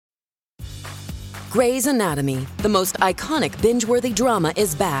Grey's Anatomy, the most iconic binge-worthy drama,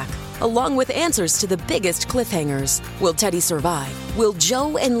 is back, along with answers to the biggest cliffhangers. Will Teddy survive? Will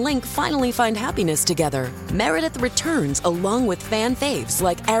Joe and Link finally find happiness together? Meredith returns along with fan faves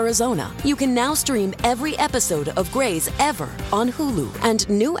like Arizona. You can now stream every episode of Grey's ever on Hulu, and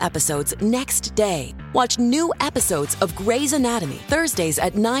new episodes next day. Watch new episodes of Grey's Anatomy Thursdays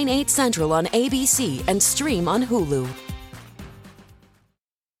at 9/8 Central on ABC and stream on Hulu.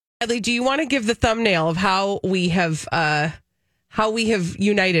 Bradley, do you want to give the thumbnail of how we have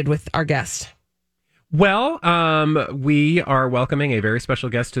united with our guest? Well, we are welcoming a very special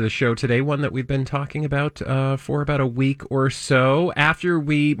guest to the show today, one that we've been talking about for about a week or so. After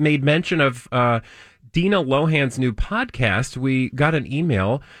we made mention of Dina Lohan's new podcast, we got an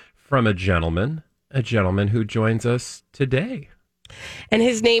email from a gentleman who joins us today. And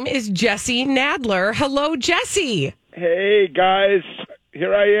his name is Jesse Nadler. Hello, Jesse. Hey, guys.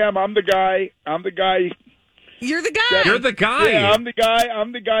 Here I am. I'm the guy. You're the guy. You're the guy. Yeah, I'm the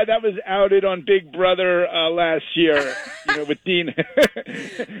guy that was outed on Big Brother last year, with Dean.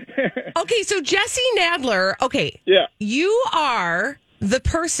 Okay, so Jesse Nadler, Yeah. You are the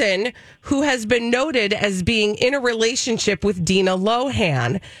person who has been noted as being in a relationship with Dina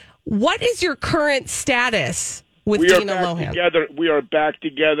Lohan. What is your current status with Dina Lohan? We are back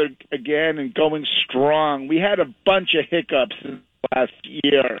together again and going strong. We had a bunch of hiccups last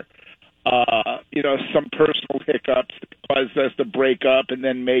year. Some personal hiccups that caused us to break up and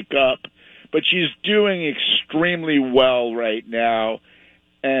then make up. But she's doing extremely well right now,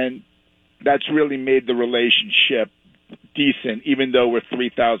 and that's really made the relationship decent, even though we're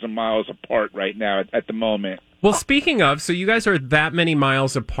 3,000 miles apart right now at the moment. Well, speaking of, so you guys are that many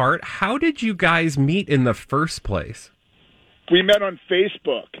miles apart. How did you guys meet in the first place? We met on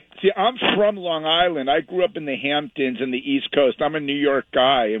Facebook. See, I'm from Long Island. I grew up in the Hamptons in the East Coast. I'm a New York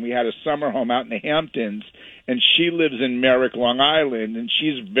guy, and we had a summer home out in the Hamptons, and she lives in Merrick, Long Island, and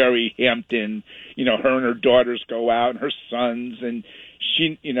she's very Hampton. Her and her daughters go out, and her sons, and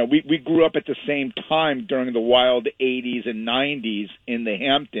she, we grew up at the same time during the wild 80s and 90s in the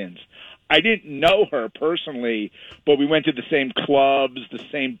Hamptons. I didn't know her personally, but we went to the same clubs, the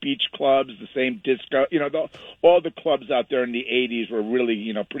same beach clubs, the same disco. All the clubs out there in the 80s were really,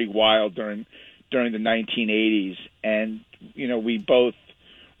 pretty wild during the 1980s. And, we both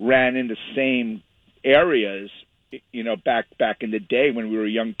ran in the same areas, back in the day when we were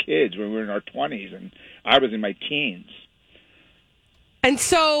young kids, when we were in our 20s, and I was in my teens. And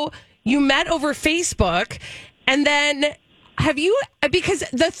so you met over Facebook, and then... because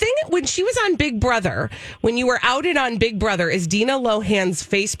the thing when she was on Big Brother, when you were outed on Big Brother as Dina Lohan's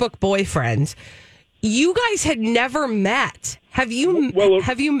Facebook boyfriend, you guys had never met. Have you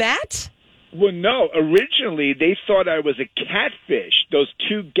met? Well, no. Originally, they thought I was a catfish. Those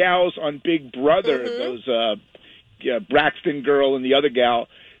two gals on Big Brother, those Braxton girl and the other gal,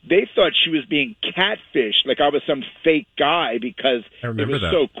 they thought she was being catfished, like I was some fake guy because it was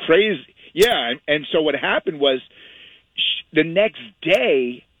so crazy. Yeah, and so what happened was, the next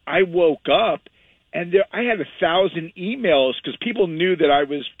day, I woke up, and I had 1,000 emails because people knew that I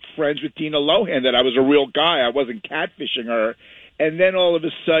was friends with Dina Lohan, that I was a real guy. I wasn't catfishing her. And then all of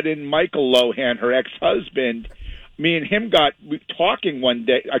a sudden, Michael Lohan, her ex-husband, me and him got talking one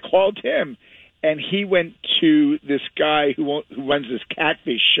day. I called him, and he went to this guy who runs this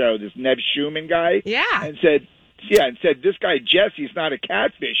catfish show, this Nev Schumann guy, and said, this guy Jesse's not a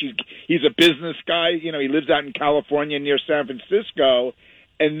catfish. He's a business guy. He lives out in California near San Francisco.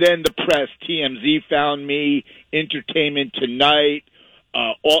 And then the press, TMZ found me, Entertainment Tonight,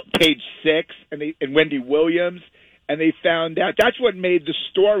 Page 6, and Wendy Williams, and they found out. That's what made the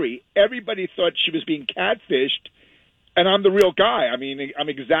story. Everybody thought she was being catfished, and I'm the real guy. I mean, I'm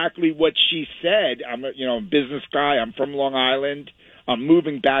exactly what she said. I'm a business guy. I'm from Long Island. I'm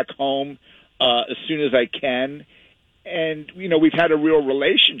moving back home as soon as I can. And, we've had a real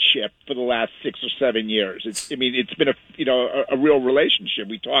relationship for the last 6 or 7 years. It's been a real relationship.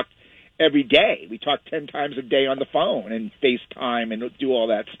 We talk every day. We talk 10 times a day on the phone and FaceTime and do all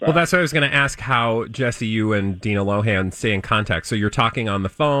that stuff. Well, that's what I was going to ask, how, Jesse, you and Dina Lohan stay in contact. So you're talking on the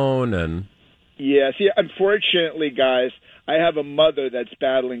phone and... Yeah, see, unfortunately, guys, I have a mother that's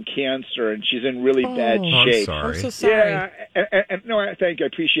battling cancer, and she's in really bad shape. I'm so sorry. Yeah, and no, thank you. I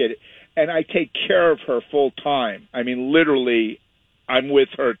appreciate it. And I take care of her full time. I mean, literally, I'm with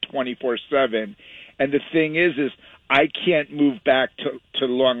her 24/7. And the thing is I can't move back to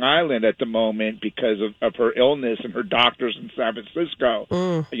Long Island at the moment because of her illness and her doctors in San Francisco.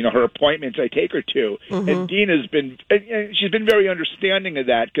 Her appointments I take her to. And Dina's she's been very understanding of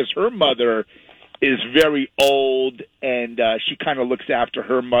that because her mother is very old, and she kind of looks after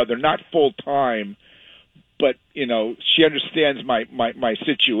her mother, not full time, but she understands my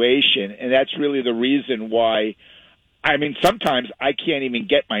situation, and that's really the reason why. I mean, sometimes I can't even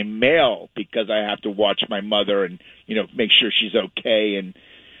get my mail because I have to watch my mother and make sure she's okay, and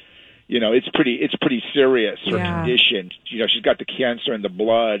it's pretty serious, her condition. She's got the cancer in the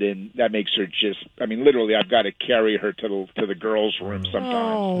blood, and that makes her literally, I've got to carry her to the girls' room sometimes.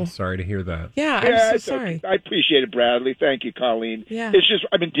 Oh. Sorry to hear that. Yeah, I'm so sorry. Okay. I appreciate it, Bradley. Thank you, Colleen. Yeah. It's just,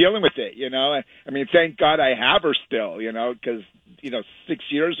 I've been dealing with it, I mean, thank God I have her still, because, 6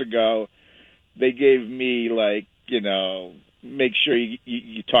 years ago, they gave me, make sure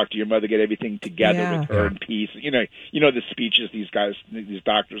you talk to your mother, get everything together with her in peace. The speeches these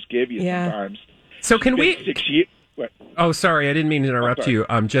doctors give you sometimes. So can we? 6 years. What? Oh, sorry, I didn't mean to interrupt you,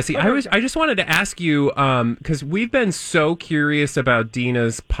 Jesse. I just wanted to ask you because we've been so curious about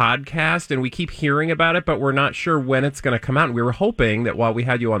Dina's podcast, and we keep hearing about it, but we're not sure when it's going to come out. And we were hoping that while we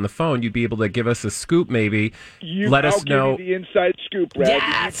had you on the phone, you'd be able to give us a scoop, maybe. Let us know. I'll give you the inside scoop, Brad.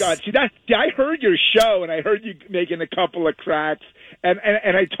 Yes. See, I heard your show, and I heard you making a couple of cracks, and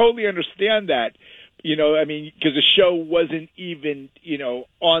I totally understand that. Because the show wasn't even,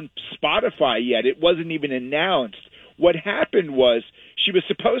 on Spotify yet. It wasn't even announced. What happened was she was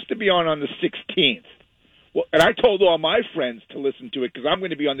supposed to be on the 16th. Well, and I told all my friends to listen to it because I'm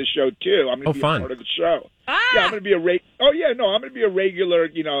going to be on the show too. I'm going to be a part of the show. Yeah, I'm going to be I'm going to be a regular,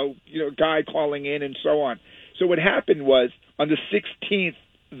 guy calling in and so on. So what happened was on the 16th,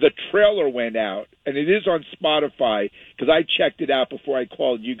 the trailer went out, and it is on Spotify because I checked it out before I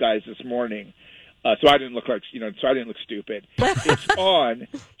called you guys this morning. So I didn't look stupid. It's on.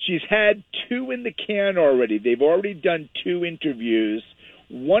 She's had 2 in the can already. They've already done 2 interviews.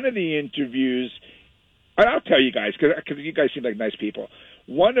 One of the interviews, and I'll tell you guys, because you guys seem like nice people.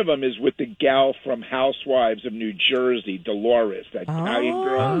 One of them is with the gal from Housewives of New Jersey, Dolores, that Italian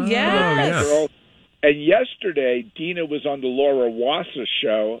girl. Oh, yes. Girl. And yesterday, Dina was on the Laura Wasser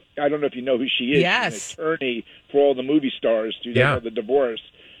show. I don't know if you know who she is. Yes. She's an attorney for all the movie stars who know the divorce.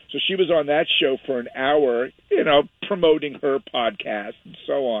 So she was on that show for an hour, promoting her podcast and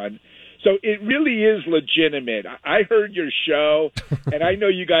so on. So it really is legitimate. I heard your show, and I know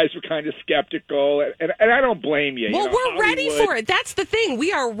you guys were kind of skeptical, and I don't blame you. Well, we're ready for it. That's the thing.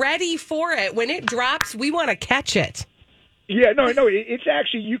 We are ready for it. When it drops, we want to catch it. Yeah, no. It's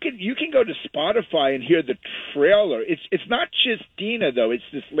actually you can go to Spotify and hear the trailer. It's not just Dina though. It's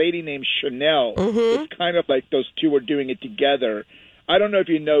this lady named Chanel. Mm-hmm. It's kind of like those two are doing it together. I don't know if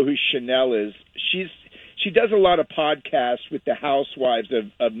you know who Chanel is. She does a lot of podcasts with the Housewives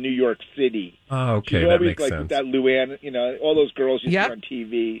of New York City. Oh, okay, she's that always makes like sense. That Luann, all those girls you see on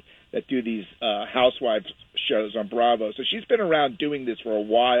TV that do these Housewives shows on Bravo. So she's been around doing this for a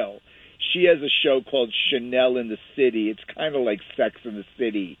while. She has a show called Chanel in the City. It's kind of like Sex in the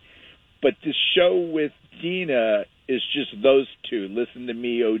City. But the show with Dina is just those two. Listen to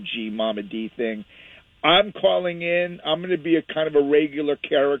Me, OG, Mama D thing. I'm calling in. I'm going to be a kind of a regular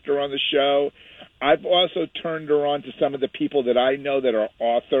character on the show. I've also turned her on to some of the people that I know that are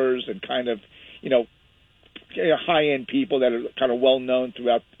authors and kind of, high-end people that are kind of well-known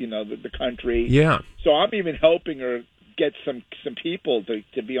throughout, the country. Yeah. So I'm even helping her get some people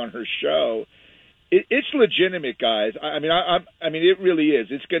to be on her show. It's legitimate, guys. I mean, it really is.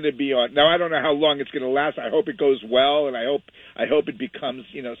 It's going to be on. Now, I don't know how long it's going to last. I hope it goes well, and I hope it becomes,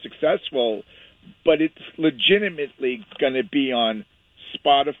 successful. But it's legitimately going to be on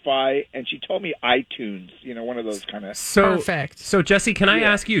Spotify, and she told me iTunes, one of those kind of... Perfect. So, Jesse, can I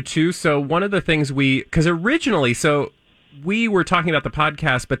ask you, too? So, one of the things because originally, we were talking about the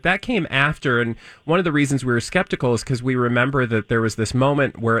podcast, but that came after, and one of the reasons we were skeptical is because we remember that there was this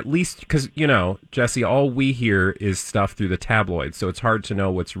moment where at least, because, Jesse, all we hear is stuff through the tabloids, so it's hard to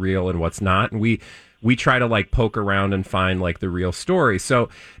know what's real and what's not, and we try to poke around and find the real story. So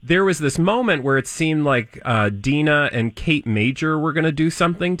there was this moment where it seemed like Dina and Kate Major were going to do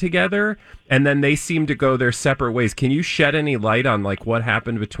something together, and then they seemed to go their separate ways. Can you shed any light on what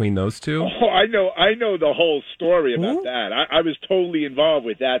happened between those two? Oh, I know the whole story about that. I was totally involved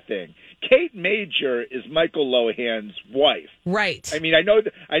with that thing. Kate Major is Michael Lohan's wife. Right. I mean, I know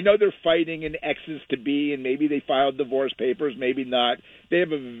they're fighting in exes to be, and maybe they filed divorce papers, maybe not. They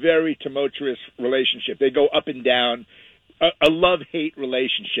have a very tumultuous relationship. They go up and down, a love-hate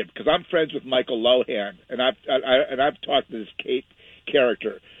relationship. Because I'm friends with Michael Lohan, and I've talked to this Kate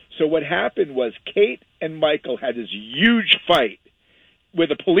character. So what happened was Kate and Michael had this huge fight where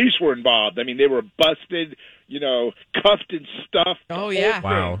the police were involved. I mean, they were busted, cuffed and stuffed. Oh, yeah.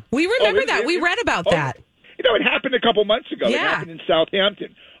 Wow. We remember that. We read about that. It happened a couple months ago. Yeah. It happened in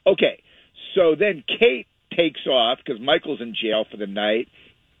Southampton. Okay, So then Kate takes off because Michael's in jail for the night.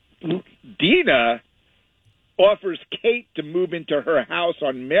 Dina offers Kate to move into her house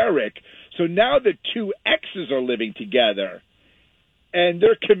on Merrick. So now the two exes are living together. And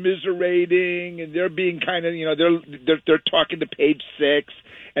they're commiserating, and they're being kind of, they're talking to Page Six,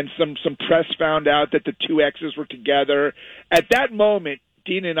 and some press found out that the two exes were together. At that moment,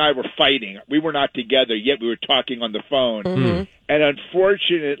 Dina and I were fighting. We were not together yet. We were talking on the phone. Mm-hmm. And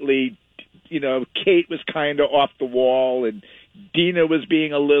unfortunately, Kate was kind of off the wall, and Dina was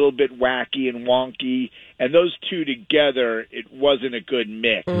being a little bit wacky and wonky. And those two together, it wasn't a good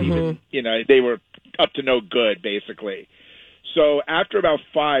mix. Mm-hmm. Even, they were up to no good, basically. So after about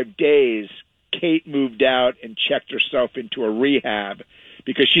 5 days, Kate moved out and checked herself into a rehab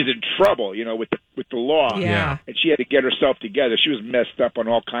because she's in trouble, with the law. Yeah. And she had to get herself together. She was messed up on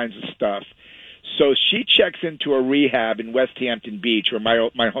all kinds of stuff. So she checks into a rehab in West Hampton Beach, or my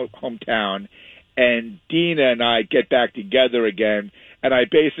hometown, and Dina and I get back together again. And I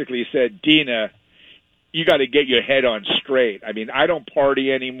basically said, Dina, you got to get your head on straight. I mean, I don't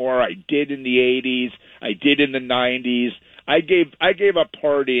party anymore. I did in the 80s. I did in the 90s. I gave up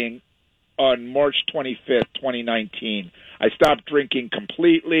partying on March 25th, 2019. I stopped drinking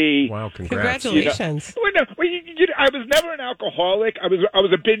completely. Wow, congrats. Congratulations. I was never an alcoholic. I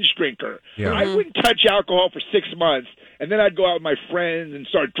was a binge drinker. Yeah. I wouldn't touch alcohol for 6 months, and then I'd go out with my friends and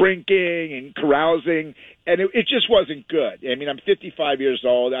start drinking and carousing, and it just wasn't good. I mean, I'm 55 years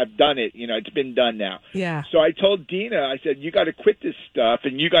old. I've done it. It's been done now. Yeah. So I told Dina, I said, you got to quit this stuff,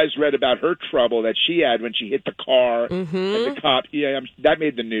 and you guys read about her trouble that she had when she hit the car and the cop. Yeah, that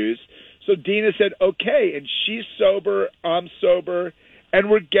made the news. So Dina said, okay, and she's sober, I'm sober, and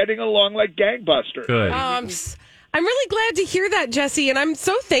we're getting along like gangbusters. Good. I'm really glad to hear that, Jesse, and I'm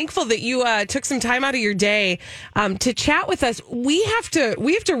so thankful that you took some time out of your day to chat with us. We have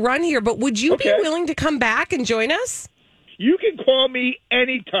to run here, but would you be willing to come back and join us? You can call me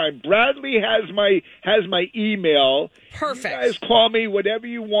anytime. Bradley has my email. Perfect. You guys call me whatever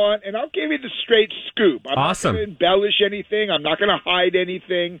you want, and I'll give you the straight scoop. I'm awesome. not going to embellish anything. I'm not going to hide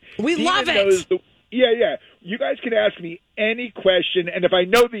anything. We love it. Yeah. You guys can ask me any question, and if I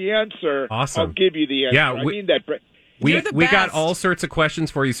know the answer, awesome. I'll give you the answer. Yeah, I mean that. We got all sorts of questions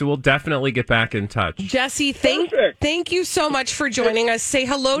for you, so we'll definitely get back in touch. Jesse, thank you so much for joining us. Say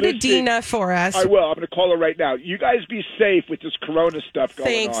hello to Dina for us. I will. I'm going to call her right now. You guys be safe with this Corona stuff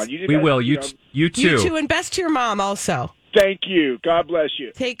going on. We will. You too. You too, and best to your mom also. Thank you. God bless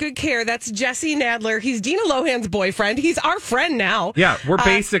you. Take good care. That's Jesse Nadler. He's Dina Lohan's boyfriend. He's our friend now. Yeah, we're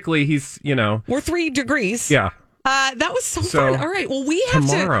basically, We're 3 degrees. Yeah. That was so fun. All right. Well, we have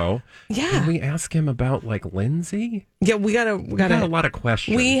tomorrow. Yeah. Can we ask him about Lindsay? Yeah, we got a lot of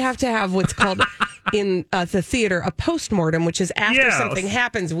questions. We have to have what's called in the theater a postmortem, which is after something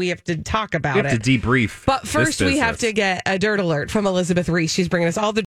happens, we have to talk about it. We have to debrief. But first, we have to get a dirt alert from Elizabeth Reese. She's bringing us all the